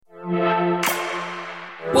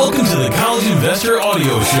Welcome to the College Investor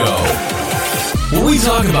Audio Show, where we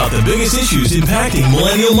talk about the biggest issues impacting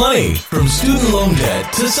millennial money, from student loan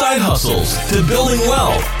debt to side hustles to building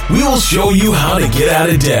wealth. We will show you how to get out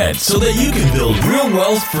of debt so that you can build real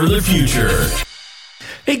wealth for the future.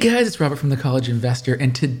 Hey guys, it's Robert from the College Investor,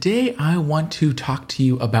 and today I want to talk to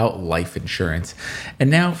you about life insurance.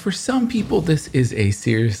 And now, for some people, this is a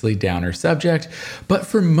seriously downer subject, but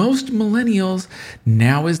for most millennials,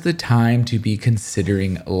 now is the time to be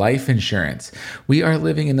considering life insurance. We are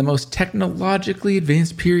living in the most technologically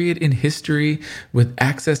advanced period in history, with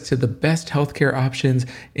access to the best healthcare options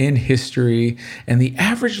in history, and the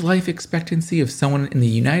average life expectancy of someone in the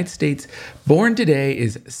United States born today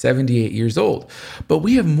is 78 years old. But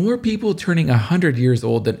we have more people turning 100 years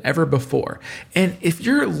old than ever before. And if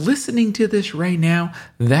you're listening to this right now,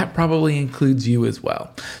 that probably includes you as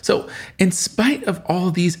well. So, in spite of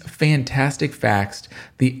all these fantastic facts,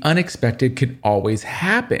 the unexpected can always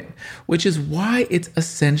happen, which is why it's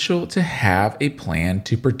essential to have a plan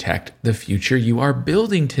to protect the future you are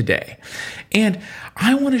building today. And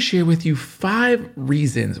I want to share with you 5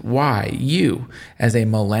 reasons why you, as a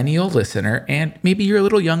millennial listener, and maybe you're a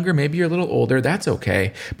little younger, maybe you're a little older, that's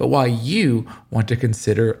okay, but why you want to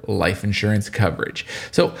consider life insurance coverage.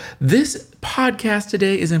 So this podcast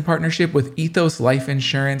today is in partnership with Ethos Life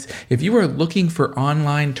Insurance. If you are looking for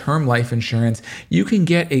online term life insurance, you can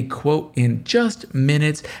get a quote in just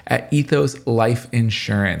minutes at Ethos Life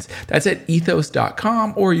Insurance. That's at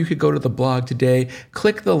ethos.com, or you could go to the blog today,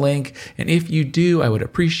 click the link, and if you do, I would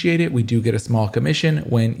appreciate it. We do get a small commission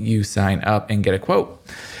when you sign up and get a quote.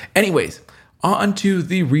 Anyways, on to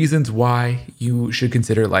the reasons why you should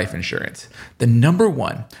consider life insurance. The number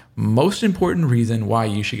one most important reason why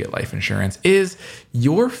you should get life insurance is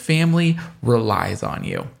your family relies on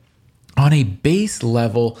you. On a base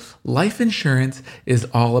level, life insurance is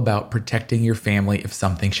all about protecting your family if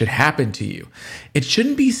something should happen to you. It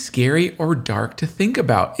shouldn't be scary or dark to think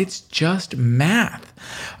about. It's just math.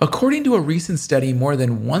 According to a recent study, more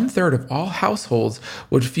than 1/3 of all households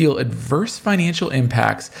would feel adverse financial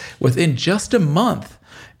impacts within just a month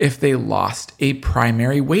if they lost a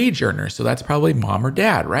primary wage earner. So that's probably mom or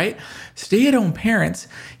dad, right? Stay-at-home parents,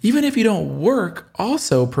 even if you don't work,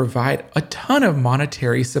 also provide a ton of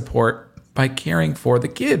monetary support by caring for the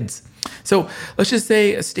kids. So let's just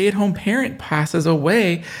say a stay-at-home parent passes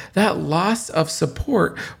away, that loss of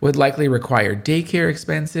support would likely require daycare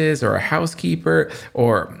expenses or a housekeeper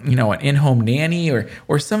or, an in-home nanny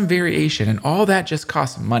or some variation, and all that just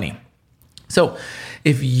costs money. So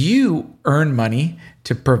if you earn money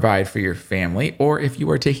to provide for your family, or if you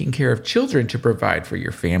are taking care of children to provide for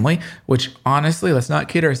your family, which honestly, let's not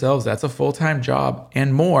kid ourselves, that's a full-time job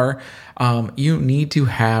and more, you need to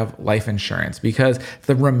have life insurance because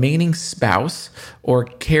the remaining spouse or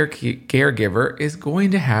caregiver is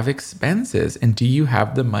going to have expenses. And do you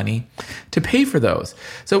have the money to pay for those?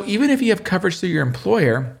 So even if you have coverage through your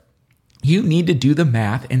employer, you need to do the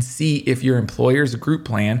math and see if your employer's group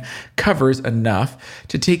plan covers enough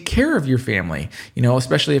to take care of your family,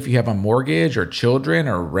 especially if you have a mortgage or children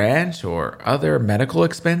or rent or other medical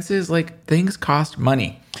expenses. Like, things cost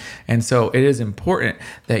money. And so it is important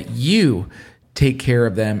that you take care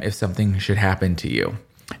of them if something should happen to you.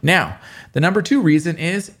 Now, the number 2 reason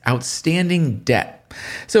is outstanding debt.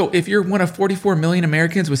 So if you're one of 44 million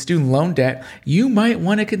Americans with student loan debt, you might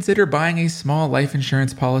want to consider buying a small life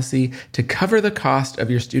insurance policy to cover the cost of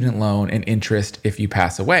your student loan and interest if you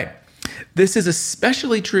pass away. This is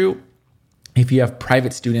especially true if you have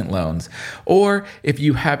private student loans, or if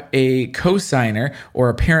you have a cosigner or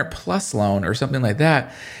a Parent Plus loan or something like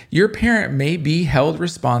that. Your parent may be held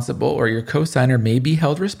responsible, or your cosigner may be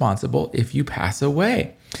held responsible if you pass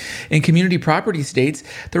away. In community property states,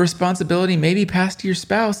 the responsibility may be passed to your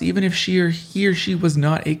spouse even if he or she was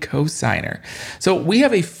not a cosigner. So we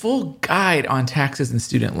have a full guide on taxes and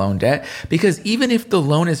student loan debt, because even if the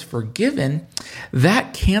loan is forgiven,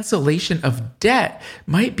 that cancellation of debt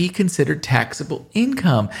might be considered taxable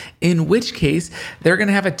income, in which case they're going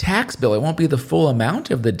to have a tax bill. It won't be the full amount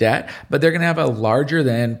of the debt, but they're going to have a larger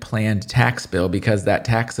than planned tax bill because that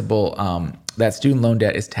that student loan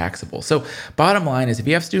debt is taxable. So bottom line is, if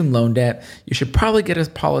you have student loan debt, you should probably get a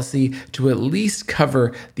policy to at least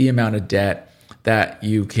cover the amount of debt that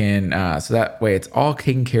you can, so that way it's all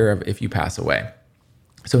taken care of if you pass away.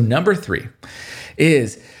 So number 3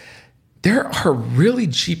 is, there are really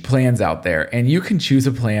cheap plans out there, and you can choose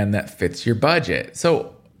a plan that fits your budget.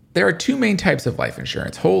 So there are 2 main types of life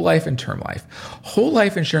insurance: whole life and term life. Whole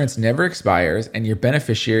life insurance never expires, and your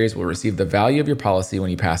beneficiaries will receive the value of your policy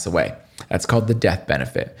when you pass away. That's called the death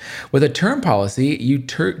benefit. With a term policy, you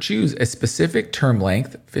choose a specific term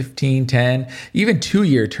length, 15, 10, even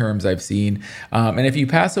 2-year terms I've seen. And if you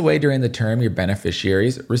pass away during the term, your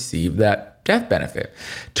beneficiaries receive that death benefit.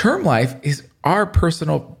 Term life is our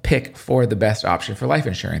personal pick for the best option for life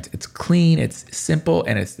insurance. It's clean, it's simple,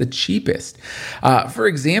 and it's the cheapest. For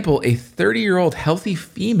example, a 30-year-old healthy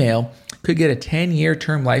female could get a 10-year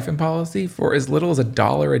term life policy for as little as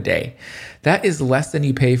 $1 a day. That is less than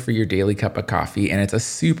you pay for your daily cup of coffee, and it's a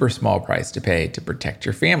super small price to pay to protect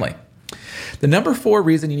your family. The number 4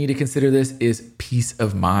 reason you need to consider this is peace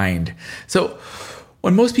of mind. So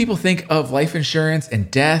when most people think of life insurance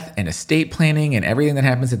and death and estate planning and everything that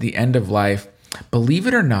happens at the end of life, believe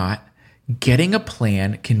it or not, getting a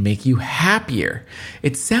plan can make you happier.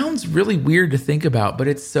 It sounds really weird to think about, but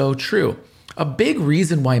it's so true. A big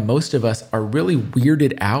reason why most of us are really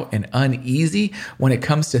weirded out and uneasy when it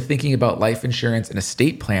comes to thinking about life insurance and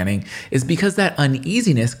estate planning is because that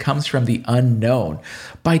uneasiness comes from the unknown.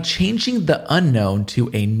 By changing the unknown to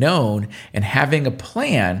a known and having a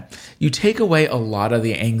plan, you take away a lot of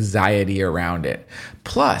the anxiety around it.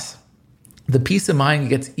 Plus, the peace of mind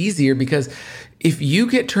gets easier because if you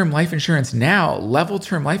get term life insurance now, level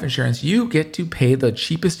term life insurance, you get to pay the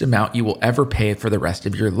cheapest amount you will ever pay for the rest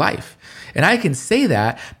of your life. And I can say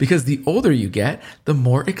that because the older you get, the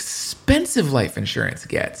more expensive life insurance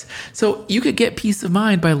gets. So you could get peace of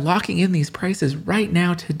mind by locking in these prices right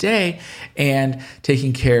now today and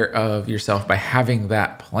taking care of yourself by having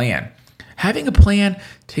that plan. Having a plan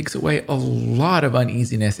takes away a lot of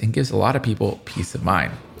uneasiness and gives a lot of people peace of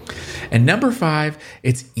mind. And number 5,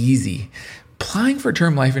 it's easy. Applying for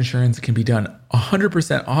term life insurance can be done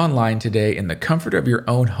 100% online today in the comfort of your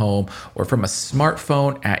own home or from a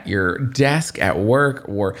smartphone at your desk at work,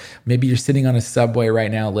 or maybe you're sitting on a subway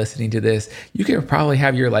right now listening to this. You can probably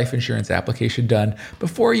have your life insurance application done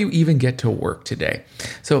before you even get to work today.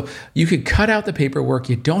 So you could cut out the paperwork.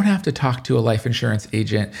 You don't have to talk to a life insurance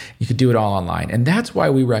agent. You could do it all online. And that's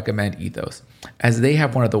why we recommend Ethos, as they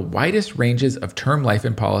have one of the widest ranges of term life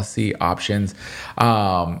and policy options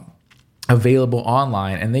available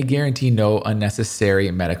online, and they guarantee no unnecessary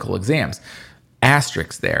medical exams.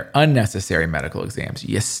 Asterisks there, unnecessary medical exams.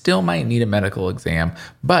 You still might need a medical exam,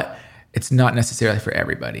 but it's not necessarily for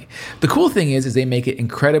everybody. The cool thing is they make it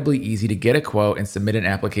incredibly easy to get a quote and submit an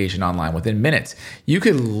application online within minutes. You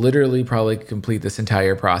could literally probably complete this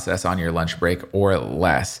entire process on your lunch break or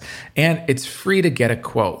less, and it's free to get a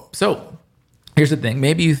quote. So here's the thing.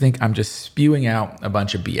 Maybe you think I'm just spewing out a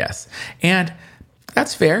bunch of BS, and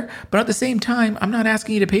that's fair, but at the same time, I'm not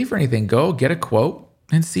asking you to pay for anything. Go get a quote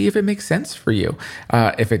and see if it makes sense for you.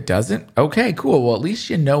 If it doesn't, okay, cool. Well, at least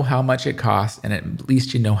you know how much it costs, and at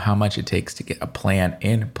least you know how much it takes to get a plan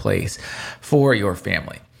in place for your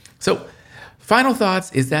family. So, final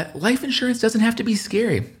thoughts is that life insurance doesn't have to be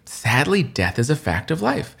scary. Sadly, death is a fact of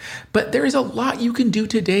life. But there is a lot you can do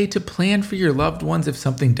today to plan for your loved ones if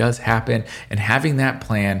something does happen, and having that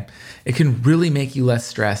plan, it can really make you less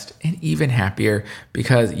stressed and even happier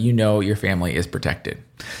because you know your family is protected.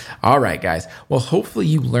 All right, guys. Well, hopefully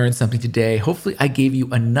you learned something today. Hopefully I gave you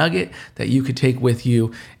a nugget that you could take with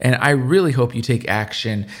you, and I really hope you take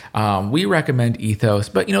action. We recommend Ethos,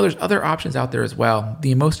 but there's other options out there as well.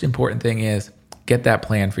 The most important thing is get that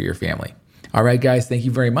plan for your family. All right, guys. Thank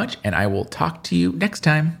you very much, and I will talk to you next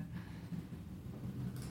time.